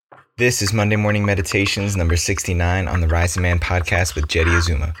This is Monday Morning Meditations number 69 on the Rising Man podcast with Jetty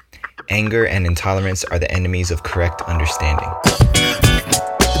Azuma. Anger and intolerance are the enemies of correct understanding.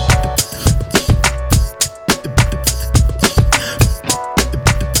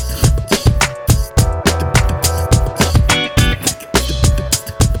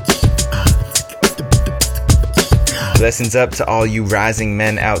 Blessings up to all you rising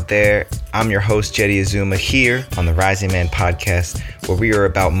men out there. I'm your host, Jetty Azuma, here on the Rising Man podcast, where we are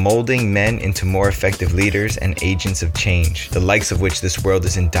about molding men into more effective leaders and agents of change, the likes of which this world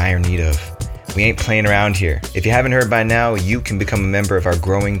is in dire need of. We ain't playing around here. If you haven't heard by now, you can become a member of our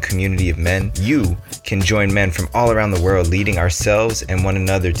growing community of men. You can join men from all around the world, leading ourselves and one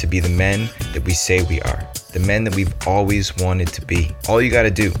another to be the men that we say we are. The men that we've always wanted to be. All you gotta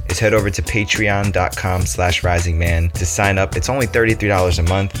do is head over to patreon.com/risingman to sign up. It's only $33 a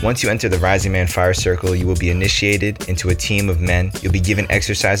month. Once you enter the Rising Man Fire Circle, you will be initiated into a team of men. You'll be given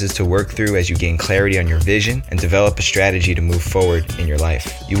exercises to work through as you gain clarity on your vision and develop a strategy to move forward in your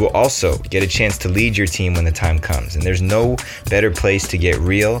life. You will also get a chance to lead your team when the time comes, and there's no better place to get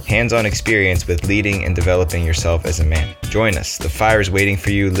real, hands-on experience with leading and developing yourself as a man. Join us. The fire is waiting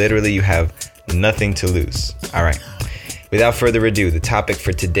for you. Literally, you have nothing to lose. All right. Without further ado, the topic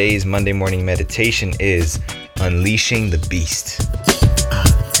for today's Monday morning meditation is unleashing the beast.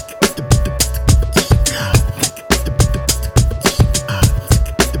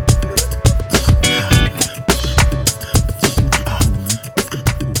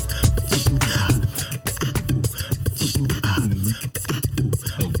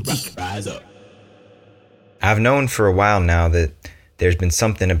 I've known for a while now that there's been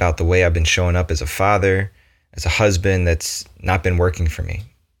something about the way I've been showing up as a father, as a husband, that's not been working for me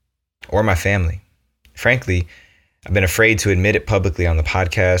or my family. Frankly, I've been afraid to admit it publicly on the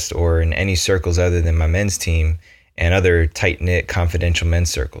podcast or in any circles other than my men's team and other tight-knit, confidential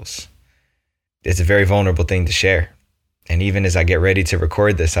men's circles. It's a very vulnerable thing to share. And even as I get ready to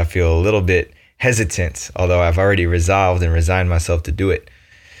record this, I feel a little bit hesitant, although I've already resolved and resigned myself to do it.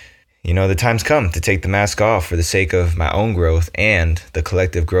 You know, the time's come to take the mask off for the sake of my own growth and the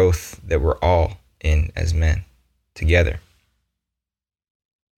collective growth that we're all in as men together.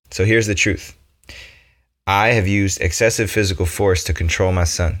 So here's the truth. I have used excessive physical force to control my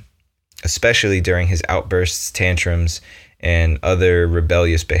son, especially during his outbursts, tantrums, and other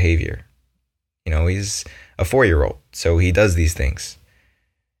rebellious behavior. You know, he's a 4-year-old, so he does these things.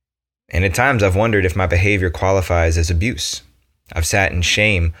 And at times I've wondered if my behavior qualifies as abuse. I've sat in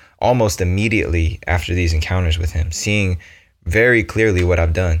shame almost immediately after these encounters with him, seeing very clearly what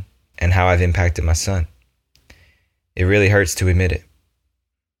I've done and how I've impacted my son. It really hurts to admit it.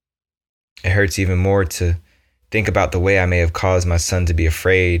 It hurts even more to think about the way I may have caused my son to be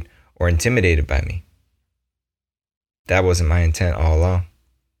afraid or intimidated by me. That wasn't my intent all along.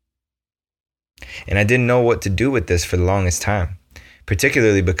 And I didn't know what to do with this for the longest time,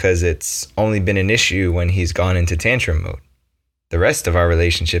 particularly because it's only been an issue when he's gone into tantrum mode. The rest of our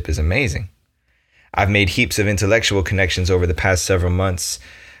relationship is amazing. I've made heaps of intellectual connections over the past several months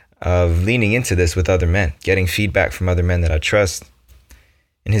of leaning into this with other men, getting feedback from other men that I trust.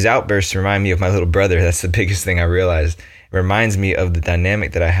 And his outbursts remind me of my little brother. That's the biggest thing I realized. It reminds me of the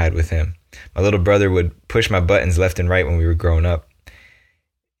dynamic that I had with him. My little brother would push my buttons left and right when we were growing up.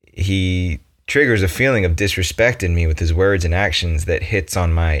 He triggers a feeling of disrespect in me with his words and actions that hits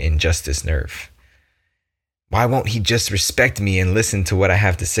on my injustice nerve. Why won't he just respect me and listen to what I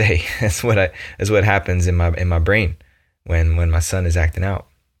have to say? That's what happens in my brain when my son is acting out.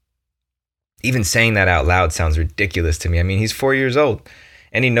 Even saying that out loud sounds ridiculous to me. I mean, he's 4 years old.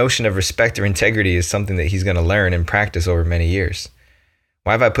 Any notion of respect or integrity is something that he's going to learn and practice over many years.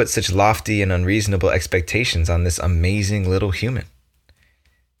 Why have I put such lofty and unreasonable expectations on this amazing little human?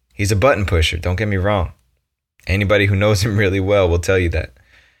 He's a button pusher, don't get me wrong. Anybody who knows him really well will tell you that.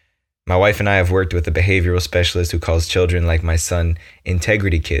 My wife and I have worked with a behavioral specialist who calls children like my son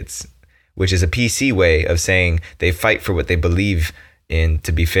integrity kids, which is a PC way of saying they fight for what they believe in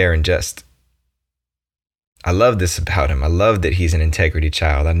to be fair and just. I love this about him. I love that he's an integrity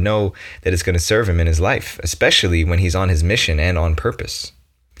child. I know that it's going to serve him in his life, especially when he's on his mission and on purpose.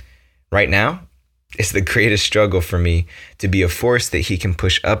 Right now, it's the greatest struggle for me to be a force that he can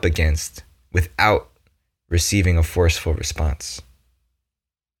push up against without receiving a forceful response.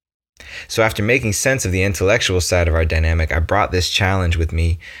 So after making sense of the intellectual side of our dynamic, I brought this challenge with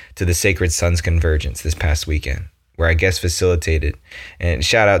me to the Sacred Sons Convergence this past weekend, where I guest facilitated. And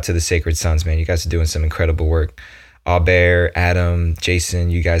shout out to the Sacred Sons, man. You guys are doing some incredible work. Albert, Adam,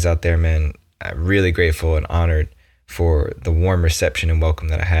 Jason, you guys out there, man. I'm really grateful and honored for the warm reception and welcome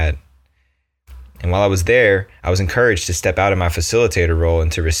that I had. And while I was there, I was encouraged to step out of my facilitator role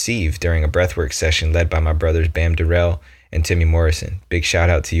and to receive during a breathwork session led by my brothers Bam Durrell and Timmy Morrison. Big shout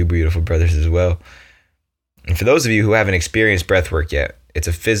out to you, beautiful brothers, as well. And for those of you who haven't experienced breathwork yet, it's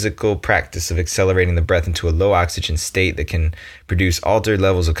a physical practice of accelerating the breath into a low oxygen state that can produce altered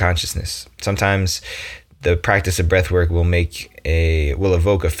levels of consciousness. Sometimes the practice of breathwork will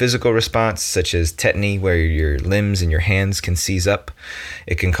evoke a physical response, such as tetany, where your limbs and your hands can seize up.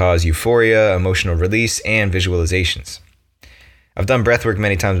 It can cause euphoria, emotional release, and visualizations. I've done breathwork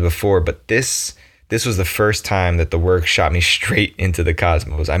many times before, but this was the first time that the work shot me straight into the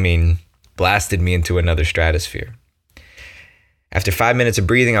cosmos. I mean, blasted me into another stratosphere. After 5 minutes of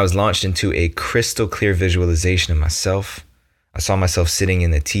breathing, I was launched into a crystal clear visualization of myself. I saw myself sitting in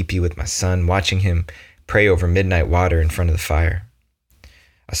the teepee with my son, watching him pray over midnight water in front of the fire.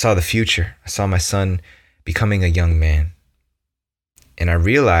 I saw the future. I saw my son becoming a young man. And I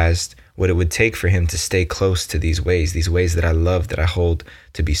realized what it would take for him to stay close to these ways that I love, that I hold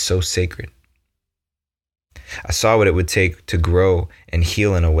to be so sacred. I saw what it would take to grow and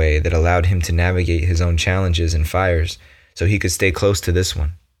heal in a way that allowed him to navigate his own challenges and fires so he could stay close to this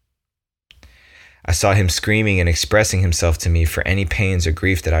one. I saw him screaming and expressing himself to me for any pains or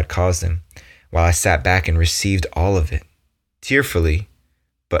grief that I'd caused him, while I sat back and received all of it, tearfully,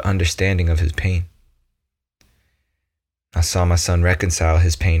 but understanding of his pain. I saw my son reconcile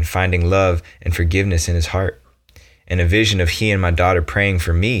his pain, finding love and forgiveness in his heart, and a vision of he and my daughter praying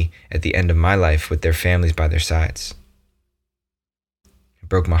for me at the end of my life with their families by their sides. It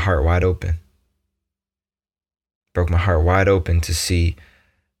broke my heart wide open. Broke my heart wide open to see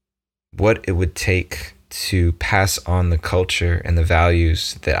what it would take to pass on the culture and the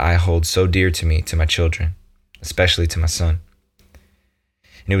values that I hold so dear to me, to my children, especially to my son.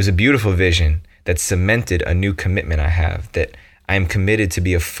 And it was a beautiful vision that cemented a new commitment I have, that I am committed to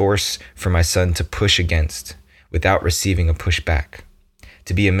be a force for my son to push against without receiving a pushback,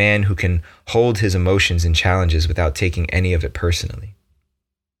 to be a man who can hold his emotions and challenges without taking any of it personally.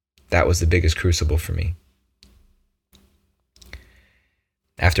 That was the biggest crucible for me.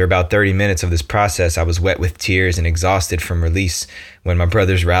 After about 30 minutes of this process, I was wet with tears and exhausted from release when my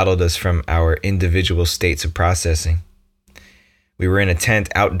brothers rattled us from our individual states of processing. We were in a tent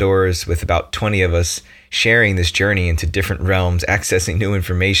outdoors with about 20 of us, sharing this journey into different realms, accessing new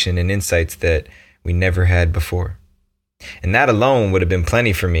information and insights that we never had before. And that alone would have been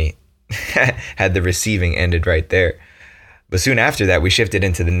plenty for me had the receiving ended right there. But soon after that, we shifted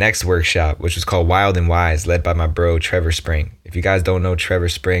into the next workshop, which was called Wild and Wise, led by my bro, Trevor Spring. If you guys don't know Trevor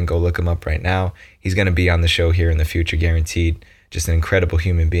Spring, go look him up right now. He's going to be on the show here in the future, guaranteed. Just an incredible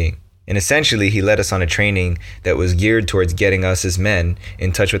human being. And essentially, he led us on a training that was geared towards getting us as men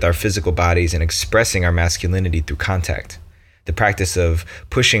in touch with our physical bodies and expressing our masculinity through contact. The practice of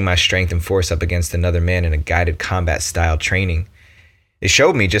pushing my strength and force up against another man in a guided combat style training. It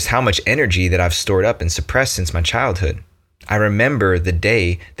showed me just how much energy that I've stored up and suppressed since my childhood. I remember the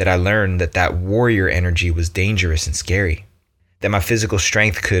day that I learned that warrior energy was dangerous and scary, that my physical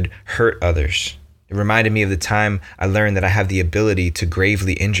strength could hurt others. It reminded me of the time I learned that I have the ability to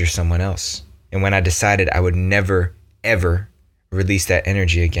gravely injure someone else. And when I decided I would never, ever release that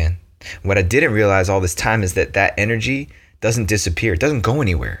energy again. What I didn't realize all this time is that energy doesn't disappear. It doesn't go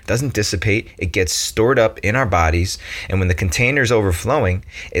anywhere. It doesn't dissipate. It gets stored up in our bodies. And when the container is overflowing,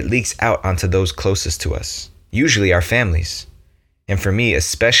 it leaks out onto those closest to us. Usually our families, and for me,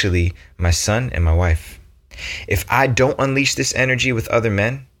 especially my son and my wife. If I don't unleash this energy with other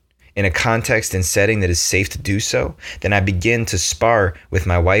men in a context and setting that is safe to do so, then I begin to spar with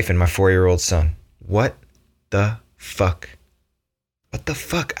my wife and my 4-year-old son. What the fuck? What the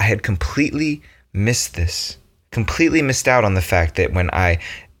fuck? I had completely missed this. Completely missed out on the fact that when I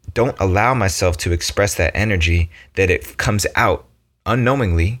don't allow myself to express that energy, that it comes out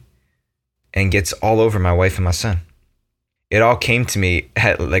unknowingly and gets all over my wife and my son. It all came to me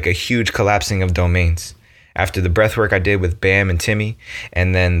at like a huge collapsing of domains. After the breath work I did with Bam and Timmy,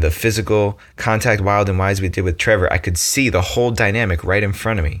 and then the physical contact Wild and Wise we did with Trevor, I could see the whole dynamic right in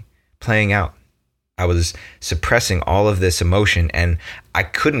front of me playing out. I was suppressing all of this emotion and I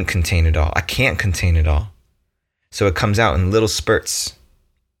couldn't contain it all. I can't contain it all. So it comes out in little spurts,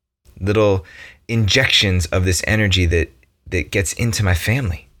 little injections of this energy that gets into my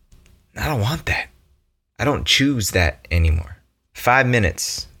family. I don't want that. I don't choose that anymore. 5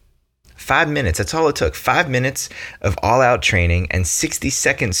 minutes. 5 minutes. That's all it took. 5 minutes of all-out training and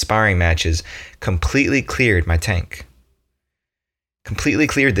 60-second sparring matches completely cleared my tank. Completely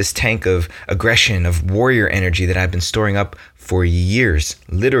cleared this tank of aggression, of warrior energy that I've been storing up for years.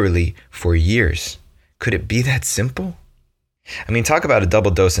 Literally for years. Could it be that simple? I mean, talk about a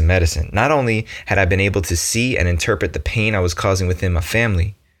double dose of medicine. Not only had I been able to see and interpret the pain I was causing within my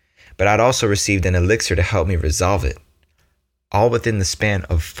family, but I'd also received an elixir to help me resolve it, all within the span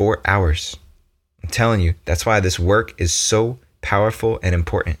of 4 hours. I'm telling you, that's why this work is so powerful and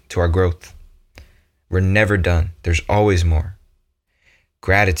important to our growth. We're never done. There's always more.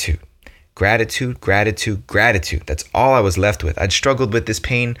 Gratitude. Gratitude, gratitude, gratitude. That's all I was left with. I'd struggled with this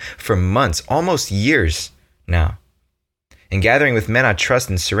pain for months, almost years now. And gathering with men I trust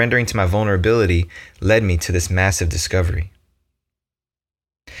and surrendering to my vulnerability led me to this massive discovery.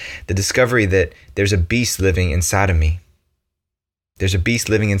 The discovery that there's a beast living inside of me. There's a beast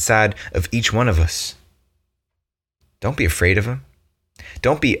living inside of each one of us. Don't be afraid of him.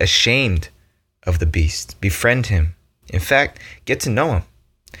 Don't be ashamed of the beast. Befriend him. In fact, get to know him.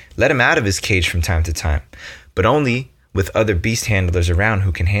 Let him out of his cage from time to time, but only with other beast handlers around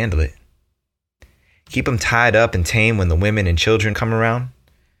who can handle it. Keep him tied up and tame when the women and children come around,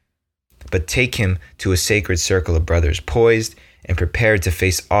 but take him to a sacred circle of brothers, poised and prepared to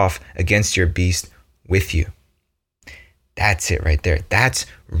face off against your beast with you. That's it right there. That's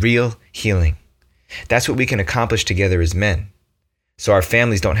real healing. That's what we can accomplish together as men, so our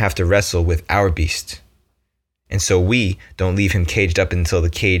families don't have to wrestle with our beast. And so we don't leave him caged up until the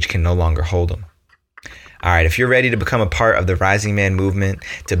cage can no longer hold him. All right, if you're ready to become a part of the Rising Man movement,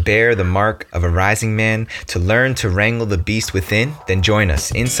 to bear the mark of a rising man, to learn to wrangle the beast within, then join us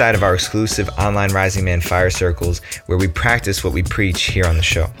inside of our exclusive online Rising Man Fire Circles, where we practice what we preach here on the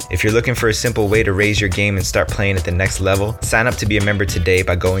show. If you're looking for a simple way to raise your game and start playing at the next level, sign up to be a member today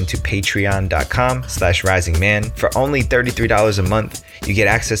by going to patreon.com/risingman. For only $33 a month, you get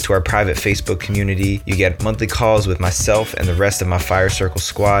access to our private Facebook community. You get monthly calls with myself and the rest of my Fire Circle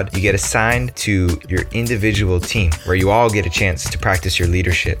squad. You get assigned to your individual team where you all get a chance to practice your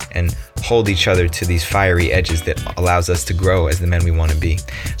leadership and hold each other to these fiery edges that allows us to grow as the men we want to be.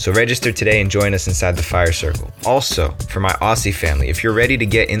 So register today and join us inside the Fire Circle. Also, for my Aussie family, if you're ready to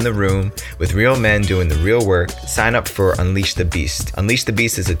get in the room with real men doing the real work, sign up for Unleash the Beast. Unleash the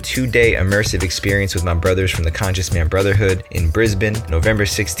Beast is a 2-day immersive experience with my brothers from the Conscious Man Brotherhood in Brisbane, November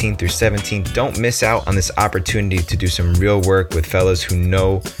 16th through 17th. Don't miss out on this opportunity to do some real work with fellas who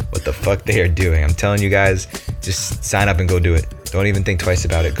know what the fuck they are doing. I'm telling you guys, just sign up and go do it. Don't even think twice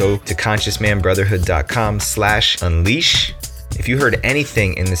about it. Go to consciousmanbrotherhood.com/unleash. If you heard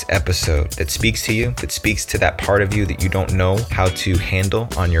anything in this episode that speaks to you, that speaks to that part of you that you don't know how to handle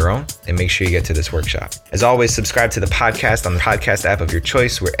on your own, then make sure you get to this workshop. As always, subscribe to the podcast on the podcast app of your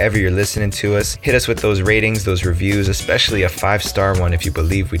choice, wherever you're listening to us. Hit us with those ratings, those reviews, especially a 5-star one if you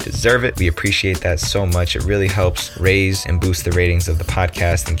believe we deserve it. We appreciate that so much. It really helps raise and boost the ratings of the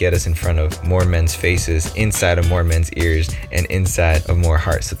podcast and get us in front of more men's faces, inside of more men's ears, and inside of more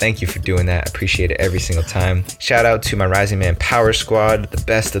hearts. So thank you for doing that. I appreciate it every single time. Shout out to my Rising Man Power Squad, the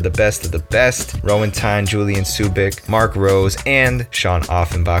best of the best of the best. Rowan Tyne, Julian Subic, Mark Rose, and Sean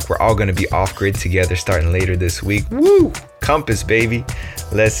Offenbach. We're all going to be off grid together starting later this week. Woo! Compass, baby.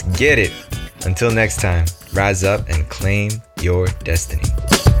 Let's get it. Until next time, rise up and claim your destiny.